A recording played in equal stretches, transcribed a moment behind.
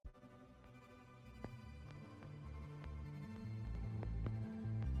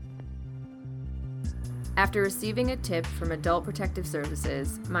After receiving a tip from Adult Protective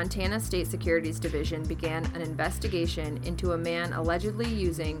Services, Montana State Securities Division began an investigation into a man allegedly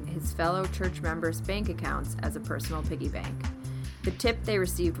using his fellow church members' bank accounts as a personal piggy bank. The tip they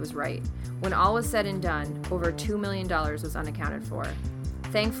received was right. When all was said and done, over $2 million was unaccounted for.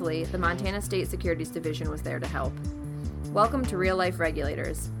 Thankfully, the Montana State Securities Division was there to help. Welcome to Real Life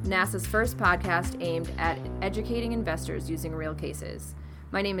Regulators, NASA's first podcast aimed at educating investors using real cases.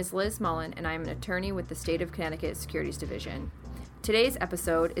 My name is Liz Mullen, and I am an attorney with the State of Connecticut Securities Division. Today's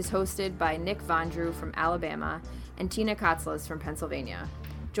episode is hosted by Nick Vondru from Alabama and Tina Kotslas from Pennsylvania.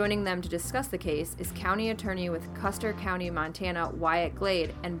 Joining them to discuss the case is County Attorney with Custer County, Montana, Wyatt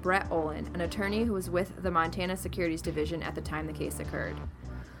Glade, and Brett Olin, an attorney who was with the Montana Securities Division at the time the case occurred.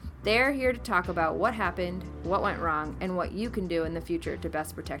 They are here to talk about what happened, what went wrong, and what you can do in the future to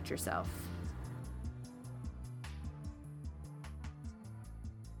best protect yourself.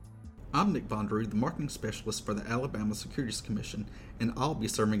 I'm Nick Vondru, the marketing specialist for the Alabama Securities Commission, and I'll be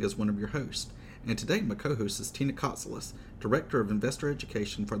serving as one of your hosts. And today my co-host is Tina Kotslas, Director of Investor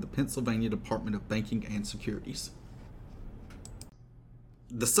Education for the Pennsylvania Department of Banking and Securities.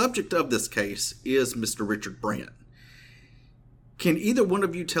 The subject of this case is Mr. Richard Brandt. Can either one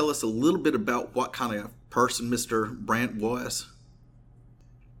of you tell us a little bit about what kind of person Mr. Brandt was?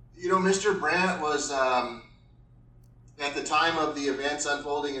 Mr. Brandt was... At the time of the events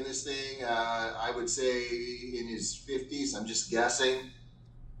unfolding in this thing, I would say in his 50s, I'm just guessing.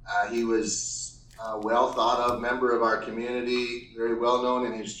 He was a well thought of member of our community, very well known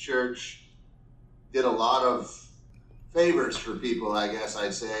in his church, did a lot of favors for people, I guess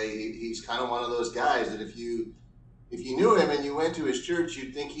I'd say. He's kind of one of those guys that if you knew him and you went to his church,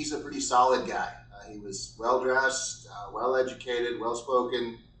 you'd think he's a pretty solid guy. He was well dressed, well educated, well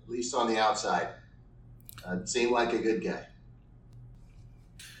spoken, at least on the outside. Seemed like a good guy.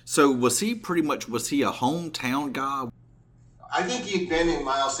 So was he a hometown guy? I think he'd been in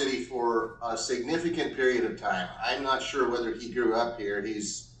Miles City for a significant period of time. I'm not sure whether he grew up here.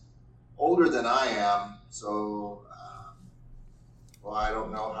 He's older than I am, so I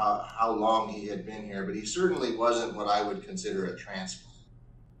don't know how long he had been here, but he certainly wasn't what I would consider a transplant.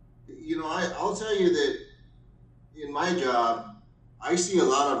 I'll tell you that in my job, I see a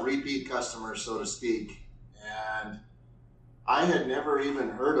lot of repeat customers, so to speak. And I had never even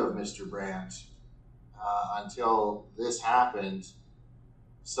heard of Mr. Brandt until this happened.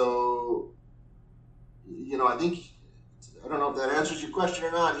 So, I don't know if that answers your question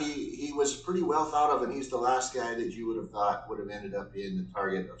or not. He was pretty well thought of, and he's the last guy that you would have thought would have ended up being the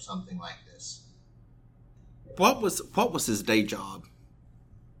target of something like this. What was his day job?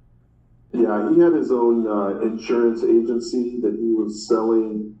 Yeah, he had his own insurance agency that he was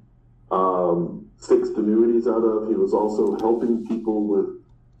selling fixed annuities out of. He was also helping people with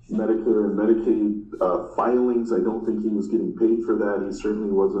Medicare and Medicaid filings. I don't think he was getting paid for that. He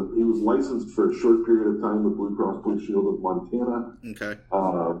certainly wasn't. He was licensed for a short period of time with Blue Cross Blue Shield of Montana. Okay.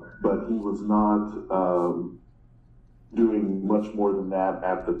 But he was not doing much more than that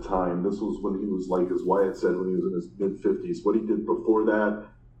at the time. This was when he was, like as Wyatt said, when he was in his mid-50s. What he did before that,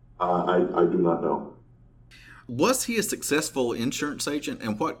 I do not know. Was he a successful insurance agent,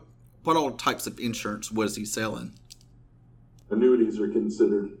 and what all types of insurance was he selling? Annuities are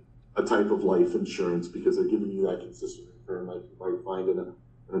considered a type of life insurance because they're giving you that consistent return like you might find in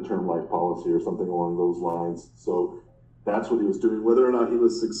a term life policy or something along those lines. So that's what he was doing. Whether or not he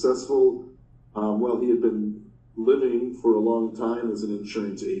was successful, he had been living for a long time as an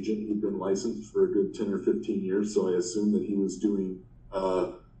insurance agent. He'd been licensed for a good 10 or 15 years, so I assume that he was doing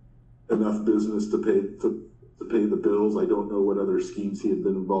enough business to pay the bills. I don't know what other schemes he had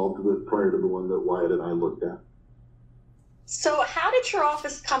been involved with prior to the one that Wyatt and I looked at. So how did your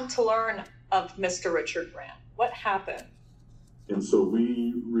office come to learn of Mr. Richard Brandt? What happened? And so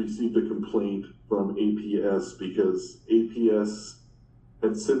we received a complaint from APS because APS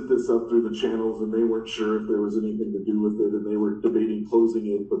had sent this up through the channels and they weren't sure if there was anything to do with it, and they were debating closing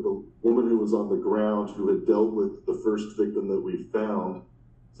it, but the woman who was on the ground who had dealt with the first victim that we found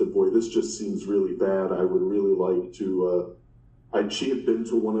said, boy, this just seems really bad. I would really like to, she had been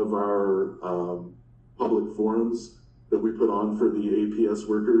to one of our public forums that we put on for the APS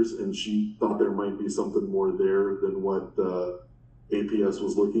workers, and she thought there might be something more there than what APS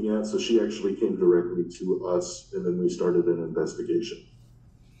was looking at. So she actually came directly to us, and then we started an investigation.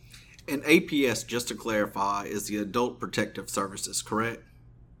 And APS, just to clarify, is the Adult Protective Services, correct?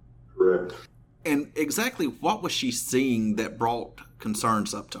 Correct. And exactly what was she seeing that brought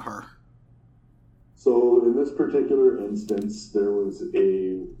concerns up to her? So in this particular instance, there was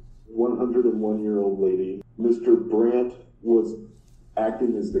a 101-year-old lady. Mr. Brandt was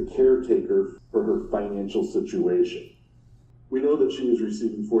acting as the caretaker for her financial situation. We know that she was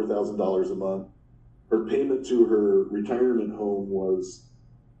receiving $4,000 a month. Her payment to her retirement home was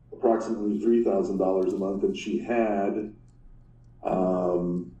approximately $3,000 a month, and she had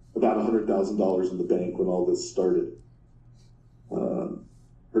about $100,000 in the bank when all this started.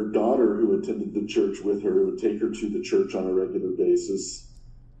 Her daughter, who attended the church with her, would take her to the church on a regular basis,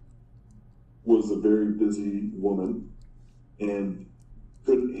 was a very busy woman and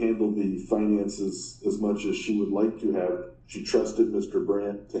couldn't handle the finances as much as she would like to have. She trusted Mr.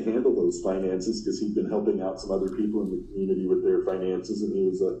 Brandt to handle those finances because he'd been helping out some other people in the community with their finances, and he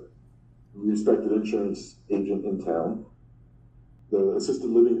was a respected insurance agent in town. The assisted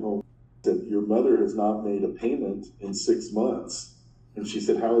living home said, "Your mother has not made a payment in 6 months." And she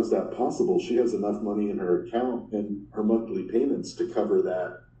said, "How is that possible? She has enough money in her account and her monthly payments to cover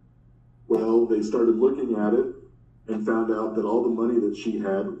that." Well, they started looking at it and found out that all the money that she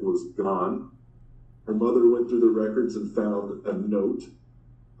had was gone. Her mother went through the records and found a note,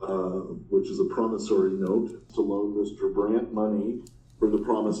 which is a promissory note, to loan Mr. Brandt money for the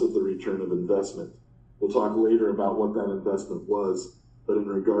promise of the return of investment. We'll talk later about what that investment was, but in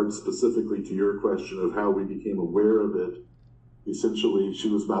regards specifically to your question of how we became aware of it, essentially she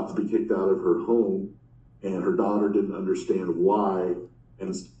was about to be kicked out of her home and her daughter didn't understand why,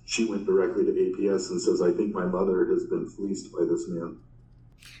 and she went directly to APS and says, "I think my mother has been fleeced by this man."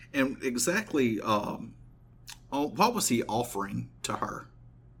 And exactly, what was he offering to her?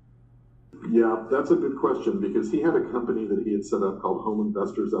 Yeah, that's a good question, because he had a company that he had set up called Home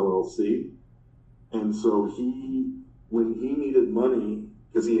Investors LLC. And so when he needed money,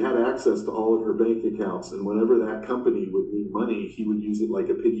 because he had access to all of her bank accounts, and whenever that company would need money, he would use it like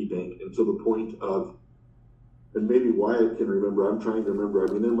a piggy bank until the point of, and maybe Wyatt can remember, I'm trying to remember,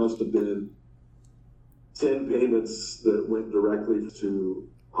 I mean, there must have been 10 payments that went directly to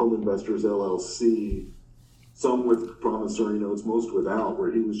Home Investors LLC, some with promissory notes, most without,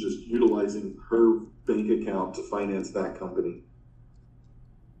 where he was just utilizing her bank account to finance that company.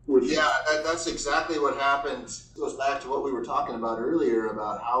 That's exactly what happened. It goes back to what we were talking about earlier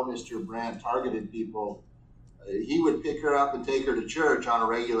about how Mr. Brandt targeted people. He would pick her up and take her to church on a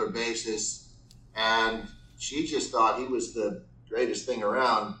regular basis, and she just thought he was the greatest thing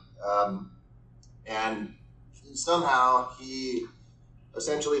around. And somehow he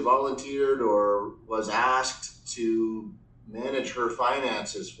essentially volunteered or was asked to manage her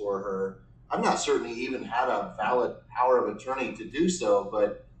finances for her. I'm not certain he even had a valid power of attorney to do so,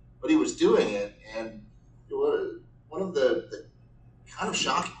 but he was doing it. And one of the kind of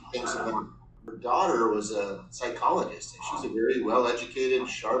shocking things about her daughter was a psychologist, and she's a very well-educated,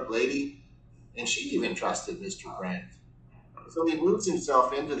 sharp lady, and she even trusted Mr. Brandt. So he moves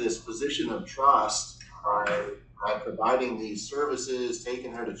himself into this position of trust by providing these services,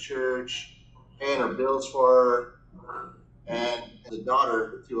 taking her to church, paying her bills for her, and the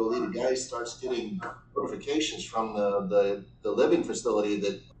daughter, through Alita Geist, starts getting notifications from the living facility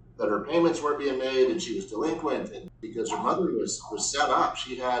that her payments weren't being made and she was delinquent, and because her mother was set up.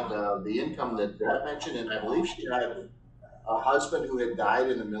 She had the income that Brett mentioned, and I believe she had a husband who had died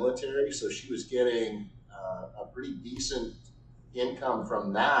in the military, so she was getting a pretty decent income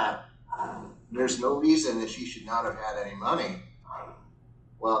from that. There's no reason that she should not have had any money.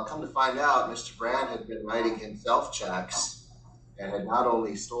 Well, come to find out, Mr. Brandt had been writing himself checks and had not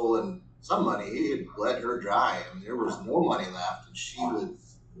only stolen some money, he had bled her dry. I mean, there was no money left, and she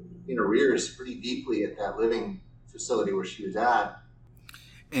was in arrears pretty deeply at that living facility where she was at.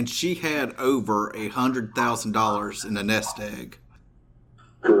 And she had over $100,000 in a nest egg.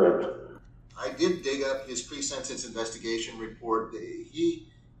 Correct. I did dig up his pre-sentence investigation report.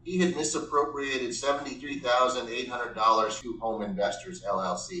 He had misappropriated $73,800 to Home Investors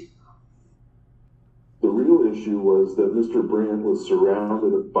LLC. The real issue was that Mr. Brandt was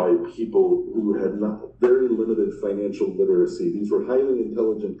surrounded by people who had very limited financial literacy. These were highly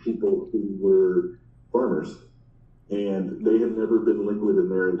intelligent people who were farmers, and they had never been liquid in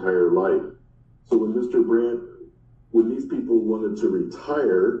their entire life. So when these people wanted to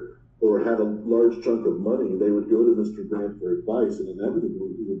retire or had a large chunk of money, they would go to Mr. Brandt for advice, and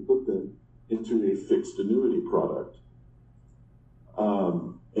inevitably he would put them into a fixed annuity product.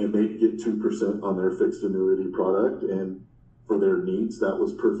 And they'd get 2% on their fixed annuity product, and for their needs, that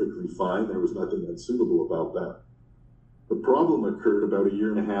was perfectly fine. There was nothing unsuitable about that. The problem occurred about a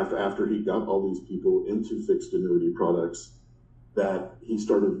year and a half after he got all these people into fixed annuity products, that he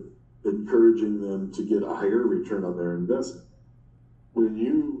started encouraging them to get a higher return on their investment. When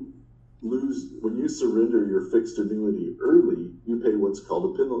you surrender your fixed annuity early, you pay what's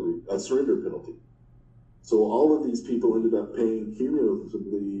called a surrender penalty. So all of these people ended up paying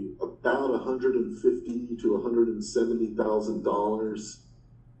cumulatively about $150,000 to $170,000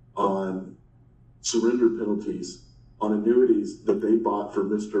 on surrender penalties on annuities that they bought for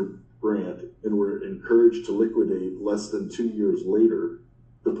Mr. Brandt and were encouraged to liquidate less than 2 years later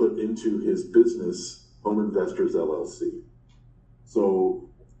to put into his business, Home Investors LLC. So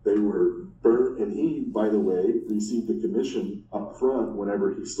they were burnt, and he, by the way, received a commission up front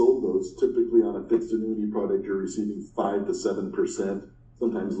whenever he sold those. Typically on a fixed annuity product, you're receiving 5 to 7%,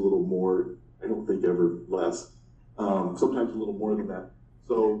 sometimes a little more. I don't think ever less. Sometimes a little more than that.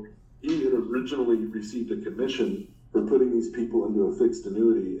 So he had originally received a commission for putting these people into a fixed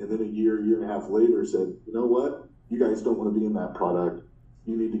annuity, and then a year and a half later said, you know what? You guys don't want to be in that product.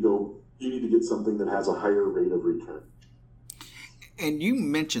 You need to get something that has a higher rate of return. And you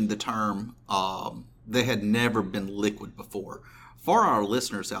mentioned the term they had never been liquid before. For our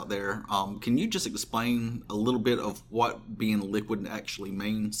listeners out there, can you just explain a little bit of what being liquid actually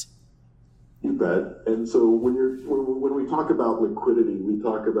means? You bet. And so when we talk about liquidity, we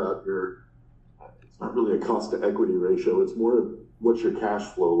talk about it's not really a cost to equity ratio. It's more of what's your cash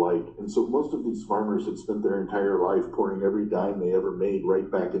flow like. And so most of these farmers had spent their entire life pouring every dime they ever made right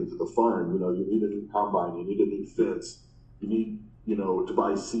back into the farm. You know, you need a new combine, you need a new fence, you need, to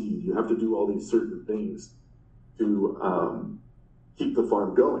buy seed. You have to do all these certain things to keep the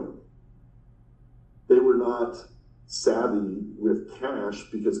farm going. They were not savvy with cash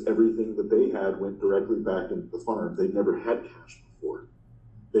because everything that they had went directly back into the farm. They'd never had cash before.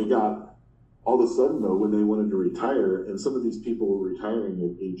 They got, all of a sudden though, when they wanted to retire, and some of these people were retiring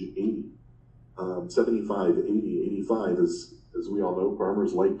at age 80, 75, 80, 85, as we all know,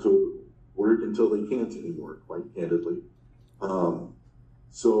 farmers like to work until they can't anymore, quite candidly.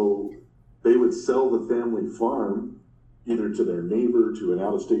 So they would sell the family farm either to their neighbor, to an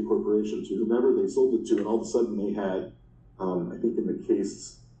out-of-state corporation, to whomever they sold it to, and all of a sudden they had, I think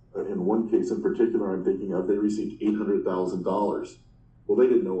in one case in particular I'm thinking of, they received $800,000. Well, they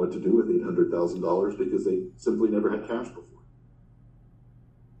didn't know what to do with $800,000 because they simply never had cash before.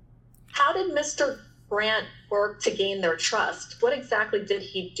 How did Mr. Brandt work to gain their trust? What exactly did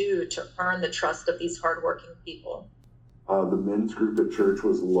he do to earn the trust of these hardworking people? The men's group at church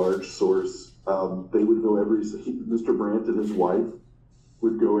was a large source. They would go Mr. Brandt and his wife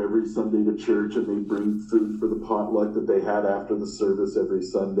would go every Sunday to church, and they'd bring food for the potluck that they had after the service every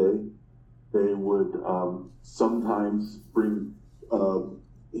Sunday. They would sometimes bring,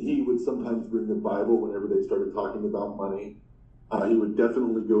 he would sometimes bring the Bible whenever they started talking about money. He would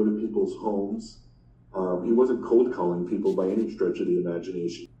definitely go to people's homes. He wasn't cold calling people by any stretch of the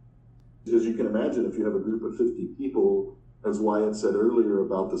imagination. As you can imagine, if you have a group of 50 people, as Wyatt said earlier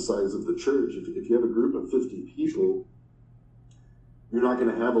about the size of the church, if you have a group of 50 people, you're not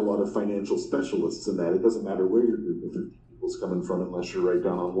going to have a lot of financial specialists in that. It doesn't matter where your group of 50 people is coming from unless you're right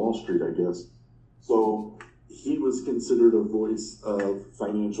down on Wall Street, I guess. So he was considered a voice of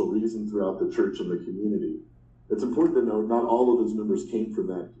financial reason throughout the church and the community. It's important to note not all of his members came from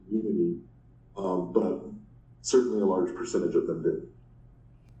that community, but certainly a large percentage of them did.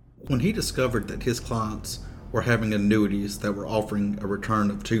 When he discovered that his clients were having annuities that were offering a return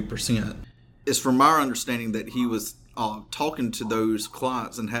of 2%, it's from our understanding that he was talking to those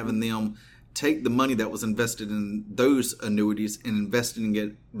clients and having them take the money that was invested in those annuities and investing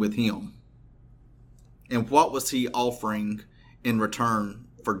it with him. And what was he offering in return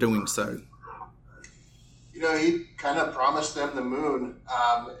for doing so? He kind of promised them the moon. And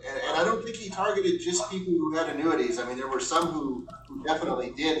I don't think he targeted just people who had annuities. I mean, there were some who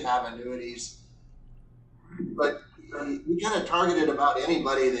definitely did have annuities. But he kind of targeted about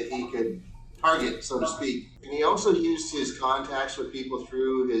anybody that he could target, so to speak. And he also used his contacts with people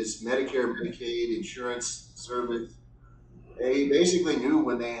through his Medicare, Medicaid, insurance service. They basically knew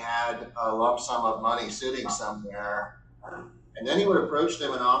when they had a lump sum of money sitting somewhere. And then he would approach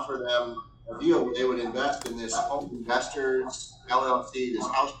them and offer them a deal where they would invest in this Home Investors LLC, this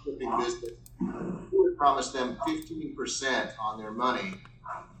house flipping business. He would promise them 15% on their money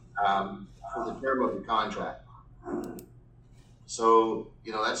for the term of the contract. So,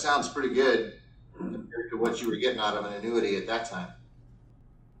 that sounds pretty good compared to what you were getting out of an annuity at that time.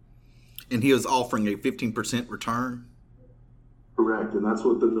 And he was offering a 15% return? Correct, and that's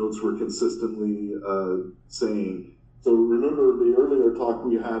what the notes were consistently saying. So remember the earlier talk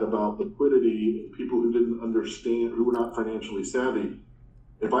we had about liquidity, people who didn't understand, who were not financially savvy.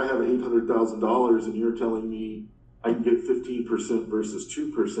 If I have $800,000 and you're telling me I can get 15% versus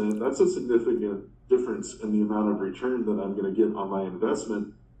 2%, that's a significant difference in the amount of return that I'm going to get on my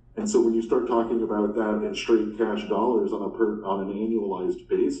investment. And so when you start talking about that in straight cash dollars on an annualized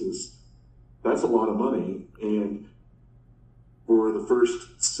basis, That's a lot of money. And for the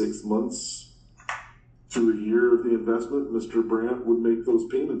first 6 months to a year of the investment, Mr. Brandt would make those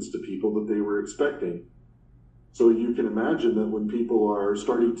payments to people that they were expecting. So you can imagine that when people are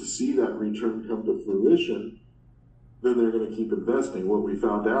starting to see that return come to fruition, then they're going to keep investing. What we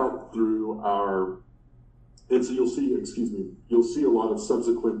found out through and so you'll see a lot of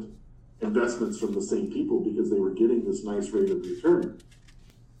subsequent investments from the same people because they were getting this nice rate of return.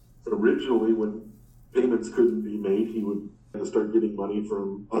 Originally, when payments couldn't be made, he would start getting money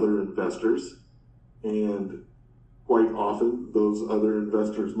from other investors, and quite often those other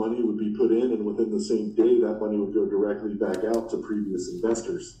investors' money would be put in, and within the same day that money would go directly back out to previous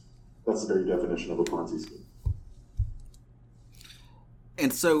investors. That's the very definition of a Ponzi scheme.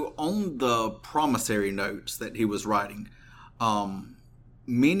 And so on the promissory notes that he was writing,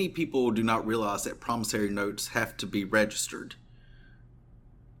 many people do not realize that promissory notes have to be registered.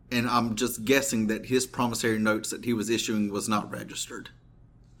 And I'm just guessing that his promissory notes that he was issuing was not registered.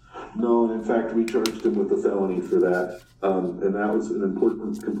 No, and in fact, we charged him with a felony for that. And that was an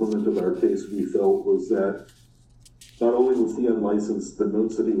important component of our case, we felt, was that not only was he unlicensed, the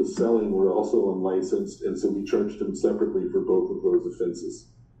notes that he was selling were also unlicensed, and so we charged him separately for both of those offenses.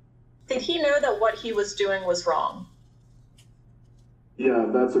 Did he know that what he was doing was wrong? Yeah,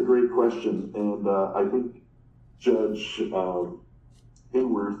 that's a great question. And I think Judge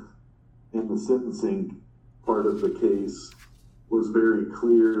Hayworth, in the sentencing part of the case, was very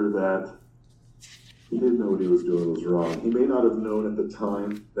clear that he didn't know what he was doing was wrong. He may not have known at the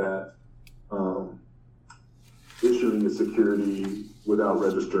time that issuing a security without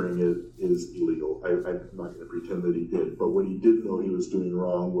registering it is illegal. I'm not going to pretend that he did, but what he did know he was doing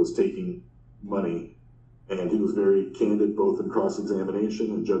wrong was taking money. And he was very candid both in cross-examination,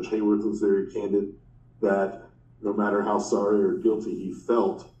 and Judge Hayworth was very candid that no matter how sorry or guilty he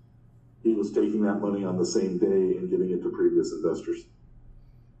felt, he was taking that money on the same day and giving it to previous investors.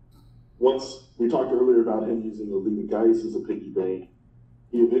 Once we talked earlier about him using Alina Geis as a piggy bank,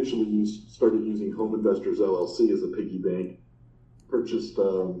 he eventually started using Home Investors LLC as a piggy bank, purchased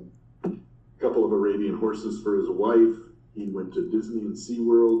a couple of Arabian horses for his wife. He went to Disney and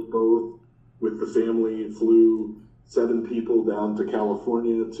SeaWorld both with the family, flew 7 people down to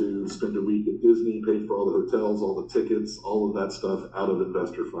California to spend a week at Disney, paid for all the hotels, all the tickets, all of that stuff out of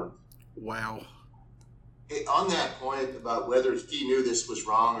investor funds. Wow. Hey, on that point about whether he knew this was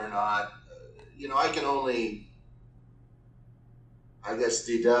wrong or not, I can only, I guess,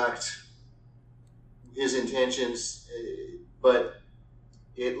 deduct his intentions, but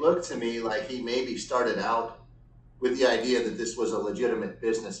it looked to me like he maybe started out with the idea that this was a legitimate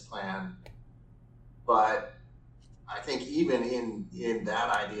business plan. But I think even in that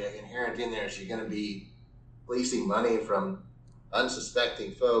idea, inherent in there is you're going to be fleecing money from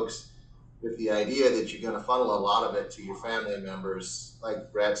unsuspecting folks with the idea that you're going to funnel a lot of it to your family members.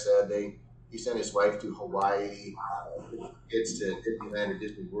 Like Brett said, he sent his wife to Hawaii, kids to Disneyland or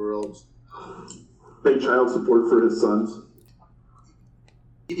Disney World. Paid child support for his sons.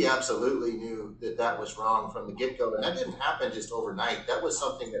 He absolutely knew that was wrong from the get-go. And that didn't happen just overnight. That was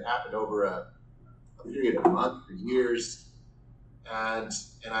something that happened over a period of months or years. And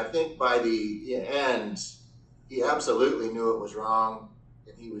I think by the end, he absolutely knew it was wrong.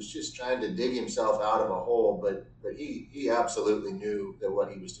 And he was just trying to dig himself out of a hole. But he absolutely knew that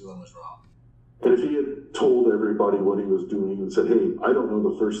what he was doing was wrong. And if he had told everybody what he was doing and said, hey, I don't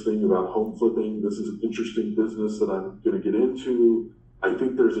know the first thing about home flipping. This is an interesting business that I'm going to get into. I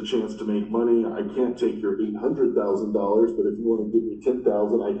think there's a chance to make money. I can't take your $800,000, but if you want to give me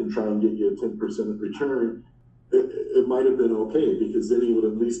 $10,000, I can try and get you a 10% return. It might have been okay, because then he would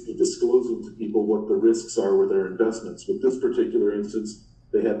at least be disclosing to people what the risks are with their investments. With this particular instance,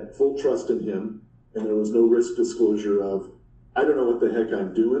 they had full trust in him, and there was no risk disclosure of, I don't know what the heck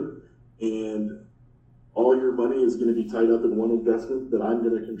I'm doing, and all your money is going to be tied up in one investment that I'm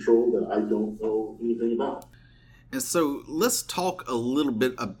going to control that I don't know anything about. And so let's talk a little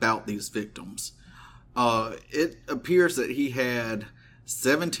bit about these victims. It appears that he had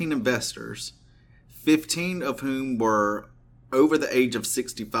 17 investors, 15 of whom were over the age of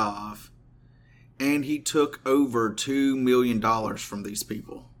 65, and he took over $2 million from these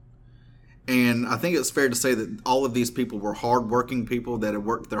people. And I think it's fair to say that all of these people were hardworking people that had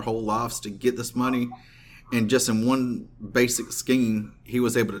worked their whole lives to get this money, and just in one basic scheme, he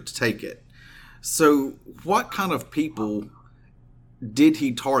was able to take it. So what kind of people did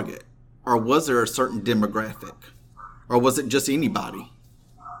he target? Or was there a certain demographic? Or was it just anybody?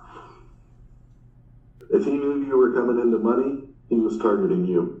 If he knew you were coming into money, he was targeting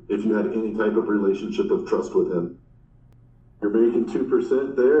you. If you had any type of relationship of trust with him. you're making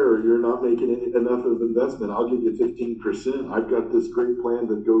 2% there, or you're not making enough of investment. I'll give you 15%. I've got this great plan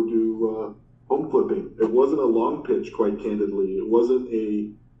to go do home flipping. It wasn't a long pitch, quite candidly. It wasn't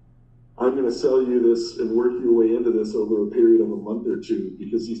I'm going to sell you this and work your way into this over a period of a month or two,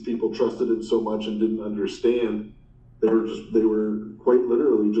 because these people trusted him so much and didn't understand. They were quite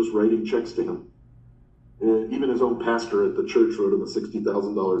literally just writing checks to him. And even his own pastor at the church wrote him a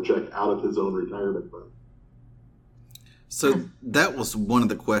 $60,000 check out of his own retirement fund. So that was one of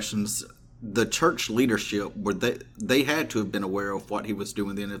the questions. The church leadership, were they had to have been aware of what he was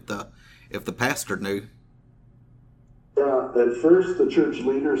doing then, if the pastor knew. Yeah, at first the church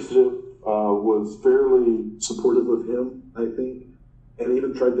leadership was fairly supportive of him, I think, and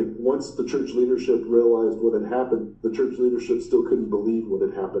even tried to, once the church leadership realized what had happened, the church leadership still couldn't believe what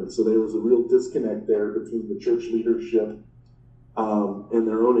had happened. So there was a real disconnect there between the church leadership and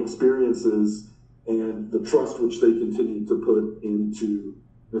their own experiences and the trust which they continued to put into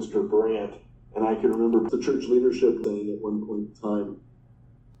Mr. Brandt. And I can remember the church leadership saying at one point in time,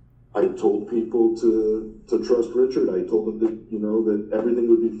 I told people to trust Richard. I told them that everything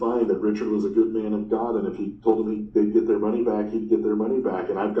would be fine, that Richard was a good man of God, and if he told them they'd get their money back, he'd get their money back,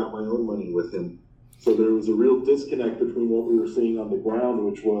 and I've got my own money with him. So there was a real disconnect between what we were seeing on the ground,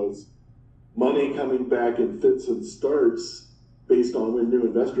 which was money coming back in fits and starts based on when new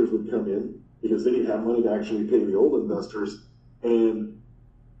investors would come in, because they didn't have money to actually pay the old investors. And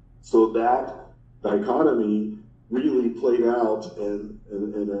so that dichotomy really played out in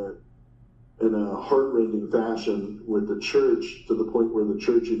a heart-rending fashion with the church, to the point where the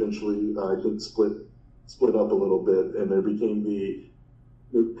church eventually, I think, split up a little bit, and there became the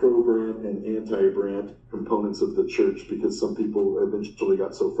pro-Brandt and anti-Brandt components of the church, because some people eventually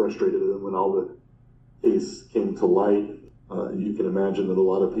got so frustrated, and when all the case came to light, you can imagine that a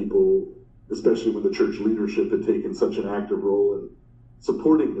lot of people, especially when the church leadership had taken such an active role in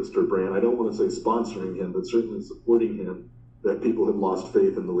supporting Mr. Brandt, I don't want to say sponsoring him, but certainly supporting him, that people had lost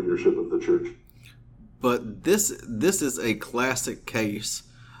faith in the leadership of the church. But this is a classic case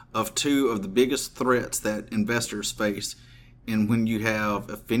of two of the biggest threats that investors face, and when you have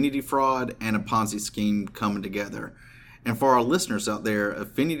affinity fraud and a Ponzi scheme coming together. And for our listeners out there,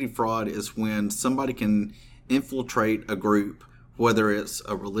 affinity fraud is when somebody can infiltrate a group, whether it's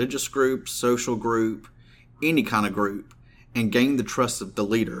a religious group, social group, any kind of group, and gain the trust of the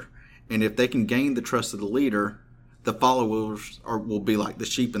leader. And if they can gain the trust of the leader, the followers will be like the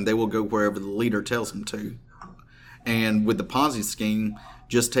sheep, and they will go wherever the leader tells them to. And with the Ponzi scheme,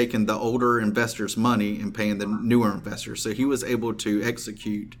 just taking the older investors' money and paying the newer investors. So he was able to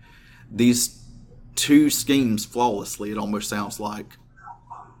execute these two schemes flawlessly, it almost sounds like.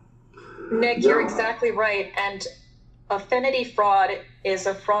 Nick, you're exactly right. And affinity fraud is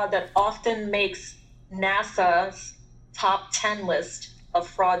a fraud that often makes NASA's top 10 list of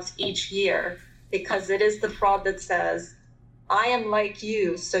frauds each year, because it is the fraud that says, I am like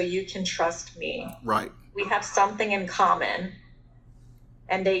you, so you can trust me. Right. We have something in common.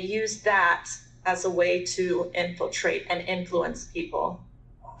 And they use that as a way to infiltrate and influence people.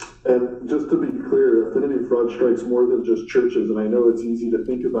 And just to be clear, affinity fraud strikes more than just churches. And I know it's easy to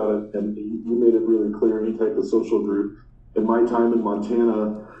think about it, and you made it really clear, any type of social group. In my time in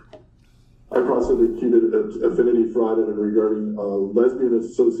Montana, I prosecuted affinity fraud regarding a lesbian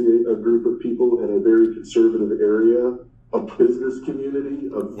a group of people in a very conservative area, a business community,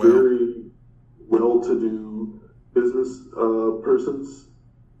 of very well-to-do business persons,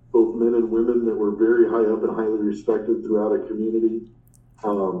 both men and women that were very high up and highly respected throughout a community.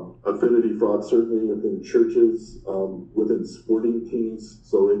 Affinity fraud certainly within churches, within sporting teams,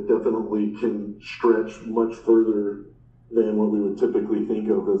 so it definitely can stretch much further than what we would typically think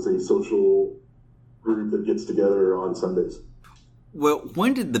of as a social group that gets together on Sundays. Well,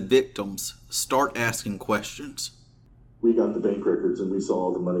 when did the victims start asking questions? We got the bank records and we saw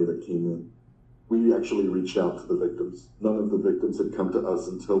all the money that came in. We actually reached out to the victims. None of the victims had come to us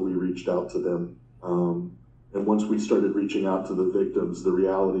until we reached out to them. And once we started reaching out to the victims, the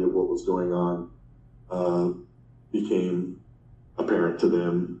reality of what was going on became apparent to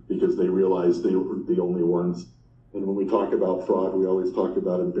them, because they realized they were the only ones. And when we talk about fraud, we always talk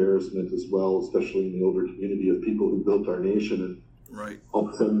about embarrassment as well, especially in the older community of people who built our nation. And right. All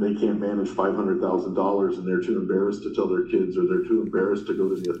of a sudden they can't manage $500,000 and they're too embarrassed to tell their kids, or they're too embarrassed to go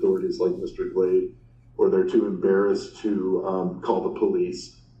to the authorities like Mr. Glade, or they're too embarrassed to call the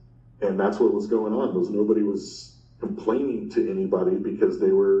police. And that's what was going on. Nobody was complaining to anybody because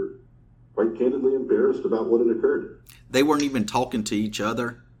they were quite candidly embarrassed about what had occurred. They weren't even talking to each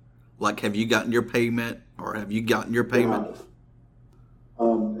other. Like, have you gotten your payment? Or have you gotten your payment? Yeah.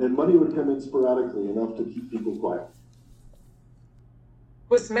 And money would come in sporadically, enough to keep people quiet.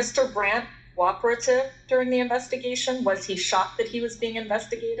 Was Mr. Brandt cooperative during the investigation? Was he shocked that he was being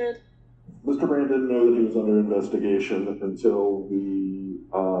investigated? Mr. Brandt didn't know that he was under investigation until we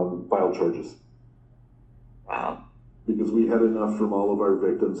filed charges. Wow. Because we had enough from all of our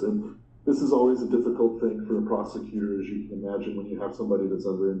victims. And this is always a difficult thing for a prosecutor, as you can imagine, when you have somebody that's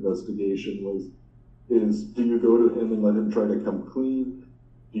under investigation, is do you go to him and let him try to come clean?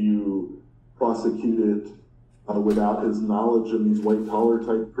 Do you prosecute it without his knowledge in these white-collar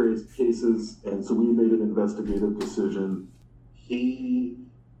type cases? And so we made an investigative decision. He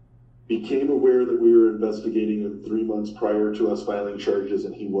became aware that we were investigating him 3 months prior to us filing charges,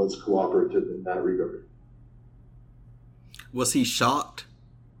 and he was cooperative in that regard. Was he shocked?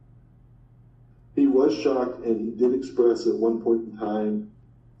 He was shocked, and he did express at one point in time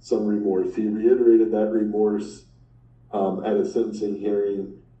some remorse. He reiterated that remorse at a sentencing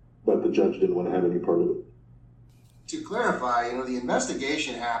hearing, but the judge didn't want to have any part of it. To clarify, the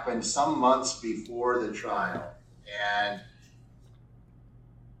investigation happened some months before the trial. And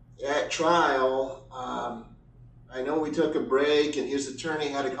at trial, I know we took a break, and his attorney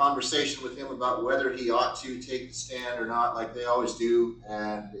had a conversation with him about whether he ought to take the stand or not, like they always do,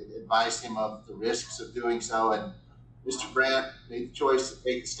 and advised him of the risks of doing so. And Mr. Brandt made the choice to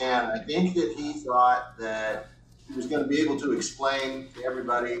take the stand. I think that he thought that he was going to be able to explain to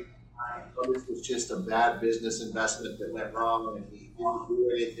everybody this was just a bad business investment that went wrong, and he didn't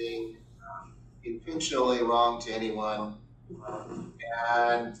do anything intentionally wrong to anyone.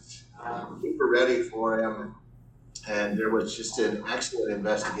 And we were ready for him. And there was just an excellent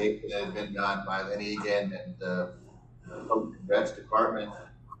investigation that had been done by Lenny Egan and the Brett's department.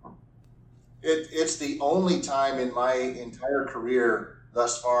 It's the only time in my entire career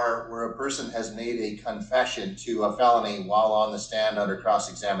thus far where a person has made a confession to a felony while on the stand under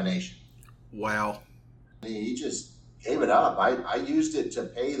cross-examination. Wow. He just gave it up. I used it to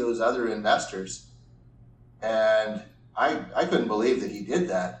pay those other investors, and I couldn't believe that he did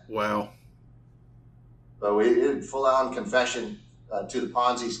that. Wow. So we did full-on confession to the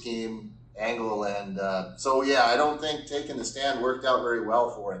Ponzi scheme angle, and so yeah, I don't think taking the stand worked out very well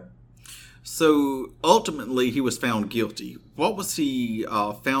for him. So ultimately, he was found guilty. What was he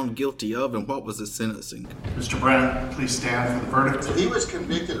found guilty of, and what was his sentencing? Mr. Brandt, please stand for the verdict. So he was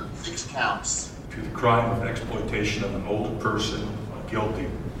convicted of 6 counts. To the crime of exploitation of an older person, guilty.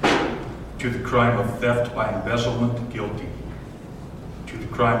 To the crime of theft by embezzlement, guilty. To the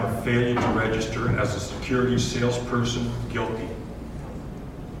crime of failure to register as a securities salesperson, guilty.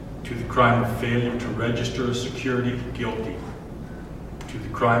 To the crime of failure to register a security, guilty. To the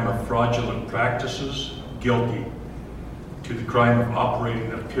crime of fraudulent practices, guilty. To the crime of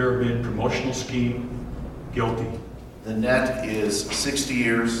operating a pyramid promotional scheme, guilty. The net is 60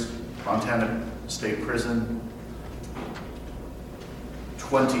 years, Montana State Prison,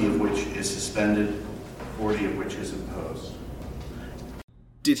 20 of which is suspended, 40 of which is imposed.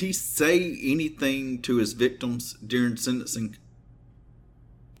 Did he say anything to his victims during sentencing?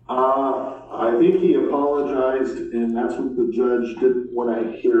 I think he apologized, and that's what the judge didn't want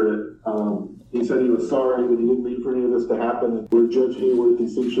to hear it. He said he was sorry that he didn't mean for any of this to happen. And where Judge Hayworth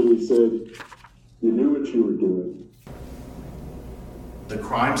essentially said, you knew what you were doing. The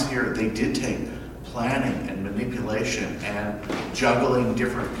crimes here, they did take planning and manipulation and juggling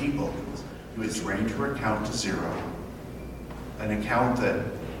different people. He was drained her account to zero, an account that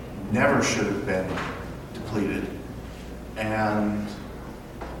never should have been depleted, and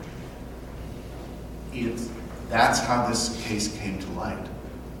that's how this case came to light.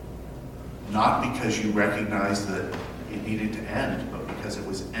 Not because you recognized that it needed to end, but because it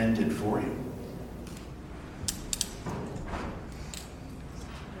was ended for you.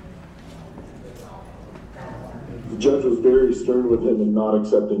 The judge was very stern with him in not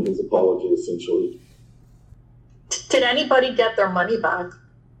accepting his apology, essentially. Did anybody get their money back?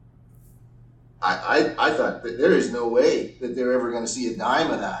 I thought that there is no way that they're ever going to see a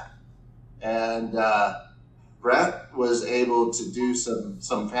dime of that. And Brett was able to do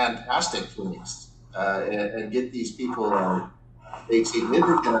some fantastic things and get these people a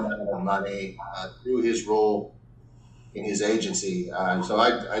significant amount of money through his role in his agency. So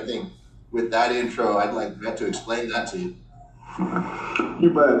I think with that intro, I'd like Brett to explain that to you. You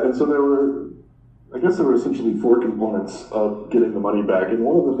bet. And so there were essentially 4 components of getting the money back. And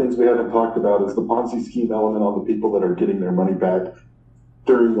one of the things we haven't talked about is the Ponzi scheme element on the people that are getting their money back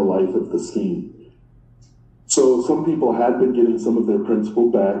during the life of the scheme. So some people had been getting some of their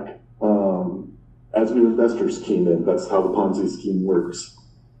principal back as new investors came in. That's how the Ponzi scheme works.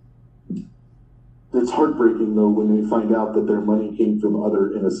 It's heartbreaking, though, when they find out that their money came from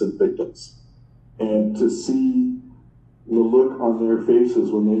other innocent victims. And to see the look on their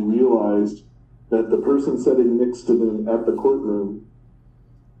faces when they realized that the person sitting next to them at the courtroom,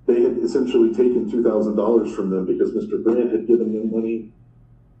 they had essentially taken $2,000 from them because Mr. Brandt had given them money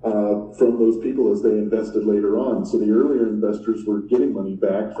from those people as they invested later on. So the earlier investors were getting money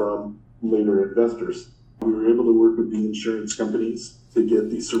back from later investors. We were able to work with the insurance companies to get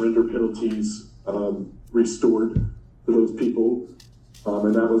the surrender penalties restored to those people.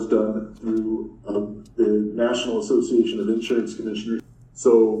 And that was done through the National Association of Insurance Commissioners.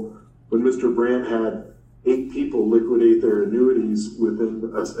 So when Mr. Brandt had 8 people liquidate their annuities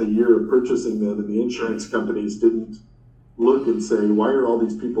within a year of purchasing them, and the insurance companies didn't look and say, why are all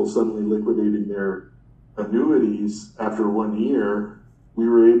these people suddenly liquidating their annuities after 1 year? We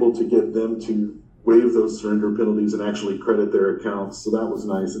were able to get them to waive those surrender penalties and actually credit their accounts. So that was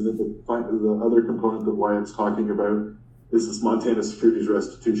nice. And then the other component that Wyatt's talking about is this Montana Securities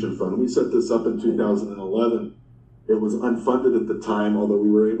Restitution Fund. We set this up in 2011. It was unfunded at the time, although we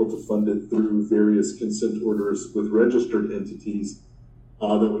were able to fund it through various consent orders with registered entities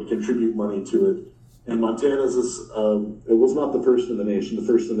that would contribute money to it. And Montana's it was not the first in the nation. The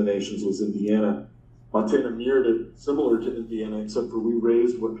first in the nations was Indiana. Montana mirrored it similar to Indiana, except for we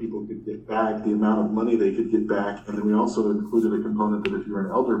raised what people could get back, the amount of money they could get back, and then we also included a component that if you're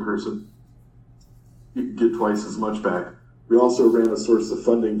an elder person, you could get twice as much back. We also ran a source of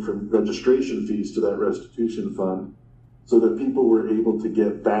funding from registration fees to that restitution fund so that people were able to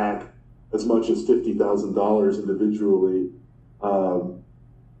get back as much as $50,000 individually.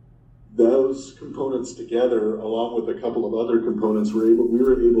 Those components together, along with a couple of other components, we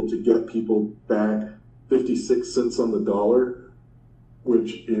were able to get people back 56 cents on the dollar,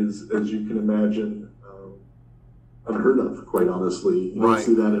 which is, as you can imagine, unheard of, quite honestly. You don't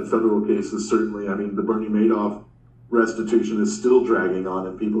see that in federal cases, certainly. I mean, the Bernie Madoff restitution is still dragging on,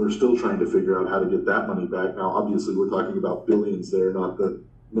 and people are still trying to figure out how to get that money back. Now, obviously, we're talking about billions there, not the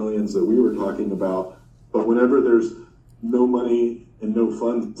millions that we were talking about. But whenever there's no money and no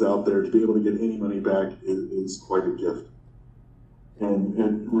funds out there, to be able to get any money back is quite a gift. And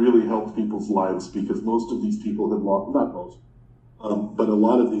it really helped people's lives because most of these people had lost, not most, but a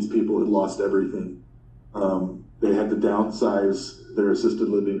lot of these people had lost everything. They had to downsize their assisted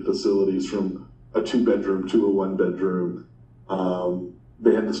living facilities from a 2-bedroom to a 1-bedroom.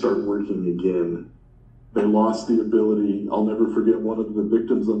 They had to start working again. They lost the ability. I'll never forget one of the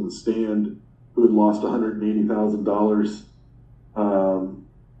victims on the stand who had lost $180,000.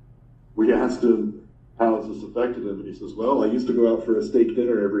 We asked him, how has this affected him? And he says, well, I used to go out for a steak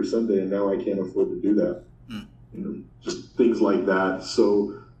dinner every Sunday, and now I can't afford to do that. You know, just things like that.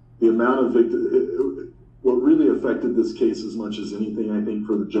 So the amount of victims, what really affected this case as much as anything, I think,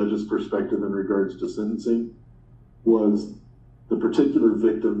 for the judge's perspective in regards to sentencing, was the particular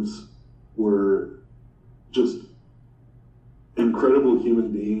victims were just incredible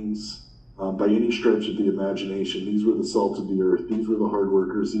human beings. By any stretch of the imagination, these were the salt of the earth. These were the hard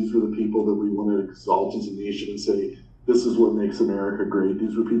workers. These were the people that we want to exalt as a nation and say, this is what makes America great.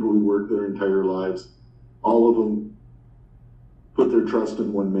 These were people who worked their entire lives. All of them put their trust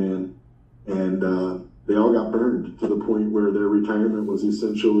in one man, and they all got burned to the point where their retirement was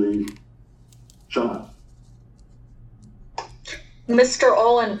essentially shot. Mr.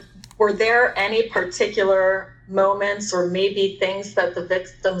 Olin, were there any particular moments or maybe things that the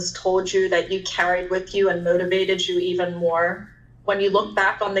victims told you that you carried with you and motivated you even more? When you look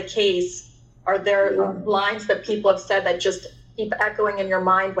back on the case, are there lines that people have said that just keep echoing in your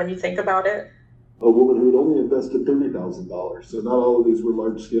mind when you think about it? A woman who had only invested $30,000, so not all of these were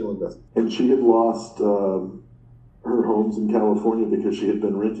large-scale investments. And she had lost her homes in California because she had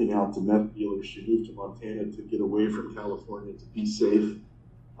been renting out to meth dealers. She moved to Montana to get away from California to be safe.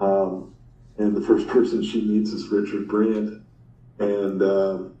 And the first person she meets is Richard Brandt. And,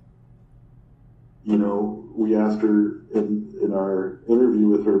 you know, we asked her in our interview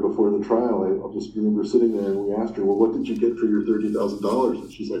with her before the trial, I'll just remember sitting there and we asked her, well, what did you get for your $30,000?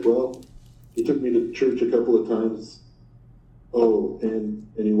 And she's like, well, he took me to church a couple of times. Oh, and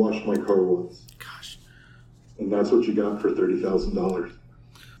he washed my car once. Gosh. And that's what you got for $30,000. You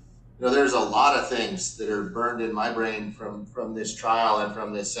know, there's a lot of things that are burned in my brain from this trial and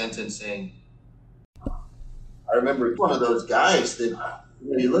from this sentencing. I remember one of those guys that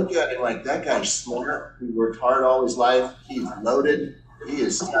when you look at him like, that guy's smart, he worked hard all his life, he's loaded, he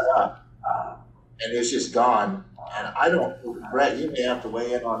is set up, and it's just gone. And I don't, Brett, you may have to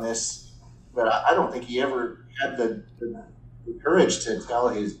weigh in on this, but I don't think he ever had the courage to tell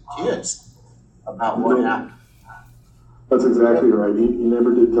his kids about what happened. That's exactly right. He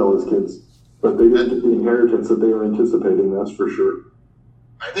never did tell his kids, but they didn't get the inheritance that they were anticipating, that's for sure.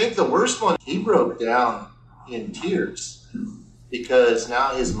 I think the worst one, he broke down in tears because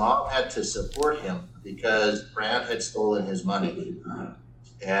now his mom had to support him because Brand had stolen his money.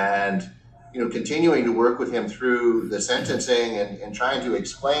 And, continuing to work with him through the sentencing and trying to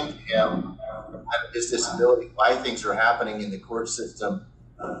explain to him his disability, why things are happening in the court system.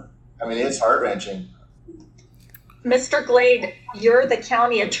 It's heart-wrenching. Mr. Glade, you're the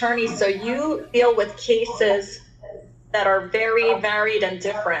county attorney, so you deal with cases that are very varied and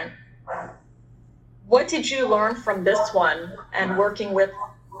different. What did you learn from this one and working with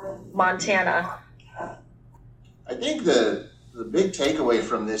Montana? I think the big takeaway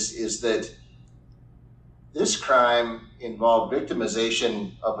from this is that this crime involved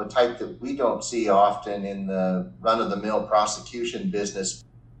victimization of a type that we don't see often in the run-of-the-mill prosecution business.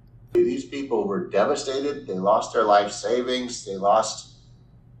 These people were devastated. They lost their life savings. They lost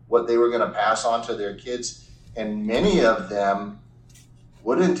what they were going to pass on to their kids. And many of them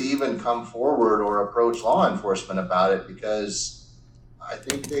wouldn't even come forward or approach law enforcement about it because I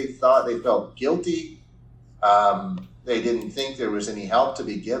think they felt guilty. They didn't think there was any help to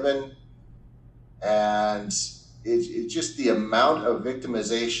be given. And it's just the amount of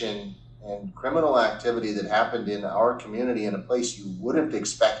victimization and criminal activity that happened in our community in a place you wouldn't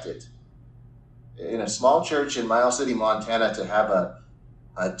expect it. In a small church in Miles City, Montana, to have a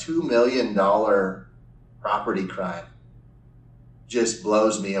 $2 million property crime just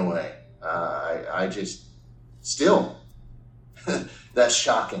blows me away. I just still, that's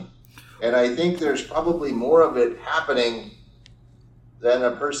shocking. And I think there's probably more of it happening than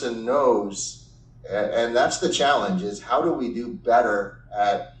a person knows. And that's the challenge, is how do we do better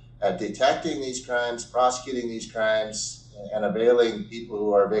at detecting these crimes, prosecuting these crimes, and availing people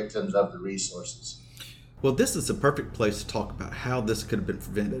who are victims of the resources. Well, this is the perfect place to talk about how this could have been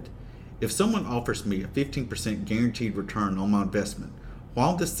prevented. If someone offers me a 15% guaranteed return on my investment,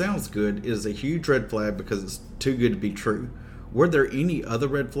 while this sounds good, it is a huge red flag because it's too good to be true. Were there any other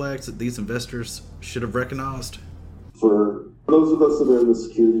red flags that these investors should have recognized? For those of us that are in the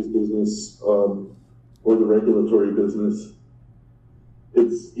securities business or the regulatory business,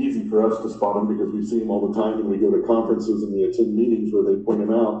 it's easy for us to spot them because we see them all the time and we go to conferences and we attend meetings where they point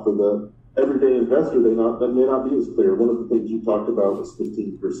them out. For the everyday investor, that may not be as clear. One of the things you talked about was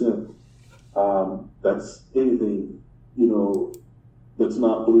 15%. That's anything, that's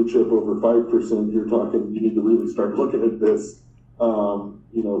not blue chip over 5%. You're talking, you need to really start looking at this.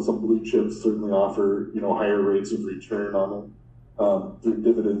 Some blue chips certainly offer, higher rates of return on them through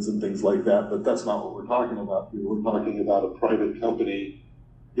dividends and things like that. But that's not what we're talking about here. We're talking about a private company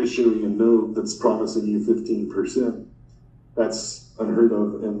issuing a note that's promising you 15%. That's unheard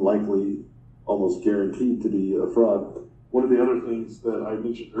of and likely almost guaranteed to be a fraud. One of the other things that I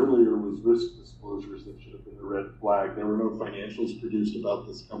mentioned earlier was risk disclosures that should have been a red flag. There were no financials produced about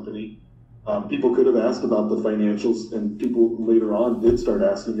this company. People could have asked about the financials, and people later on did start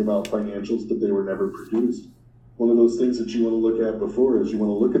asking about financials, but they were never produced. One of those things that you want to look at before is you want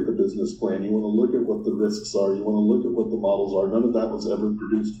to look at the business plan. You want to look at what the risks are. You want to look at what the models are. None of that was ever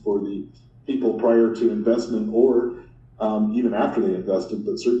produced for the people prior to investment or even after they invested,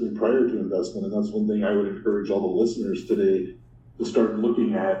 but certainly prior to investment. And that's one thing I would encourage all the listeners today to start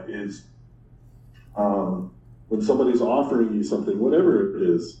looking at is when somebody's offering you something, whatever it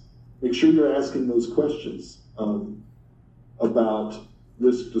is, make sure you're asking those questions about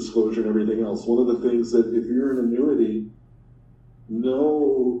risk disclosure and everything else. One of the things that if you're an annuity,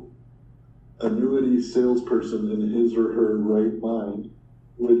 no annuity salesperson in his or her right mind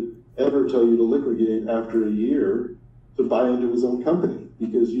would ever tell you to liquidate after a year to buy into his own company,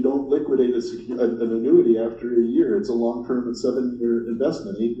 because you don't liquidate an annuity after a year. It's a long-term 7-year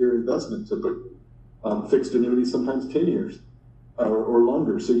investment, 8-year investment typically. Fixed annuity, sometimes 10 years or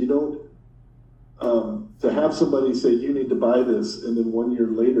longer. So you don't, to have somebody say you need to buy this and then 1 year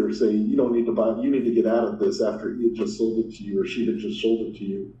later say you don't need to buy, you need to get out of this after he had just sold it to you or she had just sold it to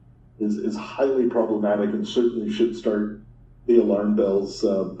you is highly problematic and certainly should start the alarm bells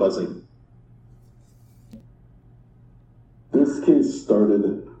buzzing. This case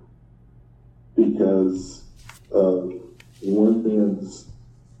started because of one man's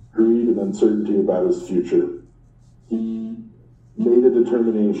greed and uncertainty about his future. He made a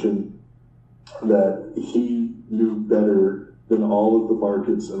determination that he knew better than all of the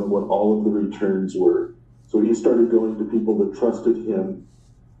markets and what all of the returns were. So he started going to people that trusted him,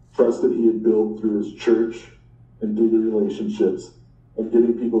 trust that he had built through his church and through the relationships, and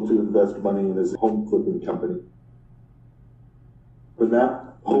getting people to invest money in his home flipping company. When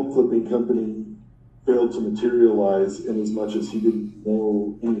that home flipping company failed to materialize, in as much as he didn't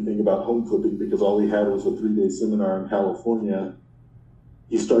know anything about home flipping because all he had was a 3-day seminar in California,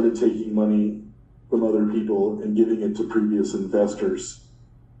 he started taking money from other people and giving it to previous investors.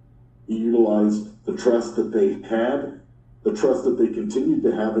 He utilized the trust that they had, the trust that they continued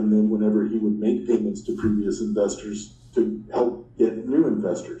to have in them whenever he would make payments to previous investors to help get new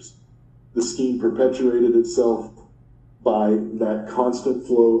investors. The scheme perpetuated itself by that constant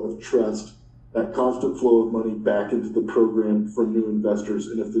flow of trust, that constant flow of money back into the program from new investors.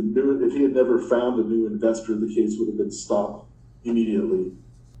 And if he had never found a new investor, the case would have been stopped immediately.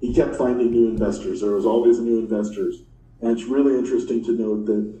 He kept finding new investors. There was always new investors. And it's really interesting to note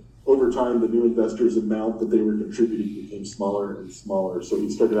that over time, the new investors' amount that they were contributing became smaller and smaller. So he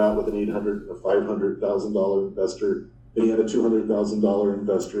started out with an $800,000, a $500,000 investor. Then he had a $200,000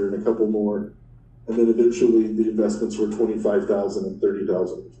 investor and a couple more. And then eventually the investments were $25,000 and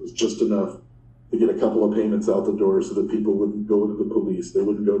 $30,000, which was just enough to get a couple of payments out the door so that people wouldn't go to the police, they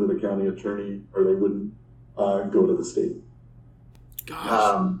wouldn't go to the county attorney, or they wouldn't go to the state.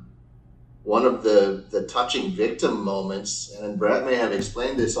 One of the touching victim moments, and Brett may have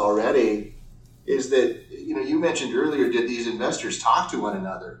explained this already, is that, you mentioned earlier, did these investors talk to one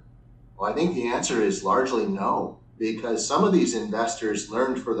another? Well, I think the answer is largely no, because some of these investors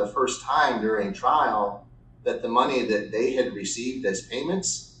learned for the first time during trial that the money that they had received as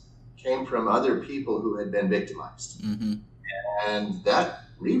payments came from other people who had been victimized. Mm-hmm. And that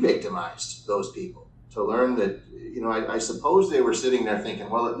re-victimized those people to learn that, I suppose they were sitting there thinking,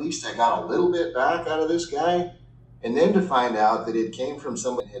 well, at least I got a little bit back out of this guy. And then to find out that it came from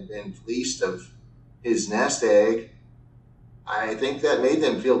someone who had been fleeced of his nest egg, I think that made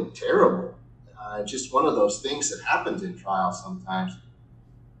them feel terrible. Just one of those things that happens in trial sometimes.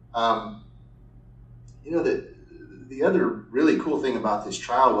 The other really cool thing about this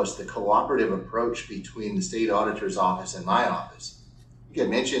trial was the cooperative approach between the state auditor's office and my office. I think I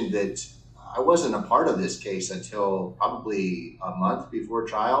mentioned that I wasn't a part of this case until probably a month before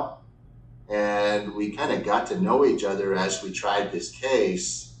trial. And we kind of got to know each other as we tried this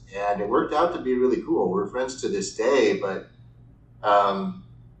case. And it worked out to be really cool. We're friends to this day, but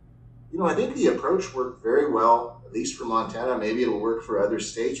I think the approach worked very well, at least for Montana. Maybe it'll work for other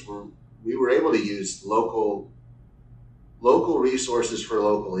states where we were able to use local resources for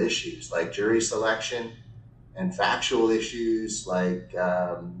local issues like jury selection and factual issues like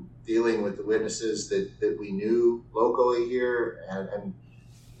dealing with the witnesses that we knew locally here, and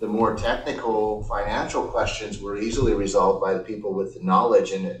the more technical financial questions were easily resolved by the people with the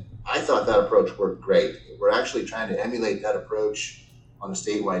knowledge. And I thought that approach worked great. We're actually trying to emulate that approach on a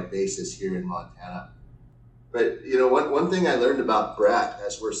statewide basis here in Montana. But, one thing I learned about Brett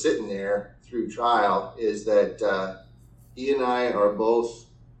as we're sitting there through trial is that he and I are both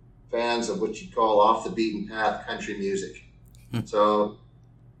fans of what you call off the beaten path country music. So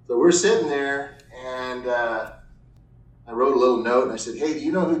we're sitting there, and I wrote a little note, and I said, hey, do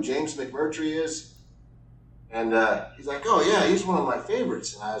you know who James McMurtry is? And he's like, oh, yeah, he's one of my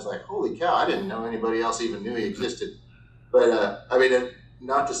favorites. And I was like, holy cow, I didn't know anybody else even knew he existed. But,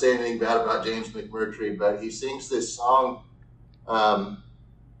 not to say anything bad about James McMurtry, but he sings this song,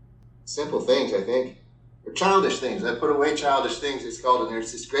 Simple Things, I think, or Childish Things. I put away Childish Things, it's called, and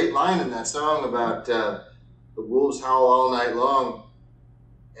there's this great line in that song about the wolves howl all night long.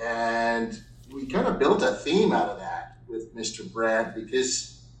 And we kind of built a theme out of that with Mr. Brad,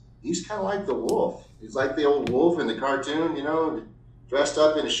 because he's kind of like the wolf. He's like the old wolf in the cartoon, dressed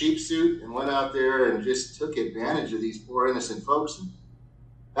up in a sheep suit and went out there and just took advantage of these poor innocent folks. And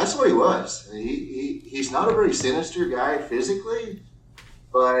that's what he was. He's not a very sinister guy physically,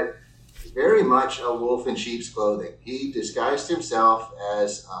 but very much a wolf in sheep's clothing. He disguised himself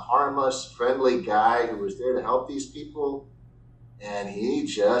as a harmless, friendly guy who was there to help these people, and he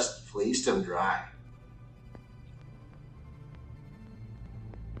just fleeced them dry.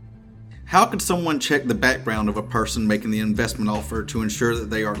 How could someone check the background of a person making the investment offer to ensure that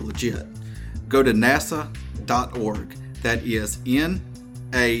they are legit? Go to nasa.org. That is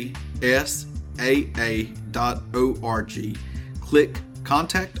NASAA.org. Click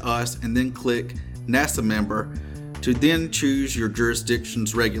Contact Us and then click NASA Member to then choose your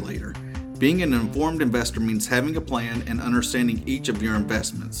jurisdiction's regulator. Being an informed investor means having a plan and understanding each of your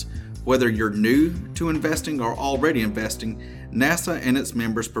investments. Whether you're new to investing or already investing, NASA and its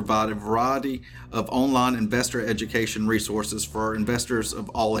members provide a variety of online investor education resources for investors of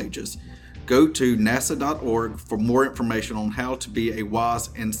all ages. Go to nasa.org for more information on how to be a wise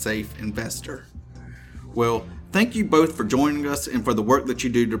and safe investor. Well, thank you both for joining us and for the work that you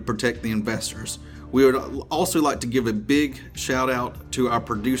do to protect the investors. We would also like to give a big shout out to our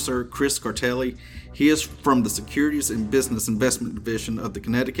producer, Chris Cartelli. He is from the Securities and Business Investment Division of the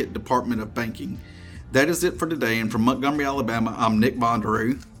Connecticut Department of Banking. That is it for today, and from Montgomery, Alabama, I'm Nick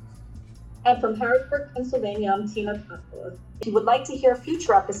Vonderoo. And from Harrisburg, Pennsylvania, I'm Tina Kotzeles. If you would like to hear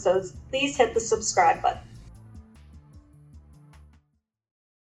future episodes, please hit the subscribe button.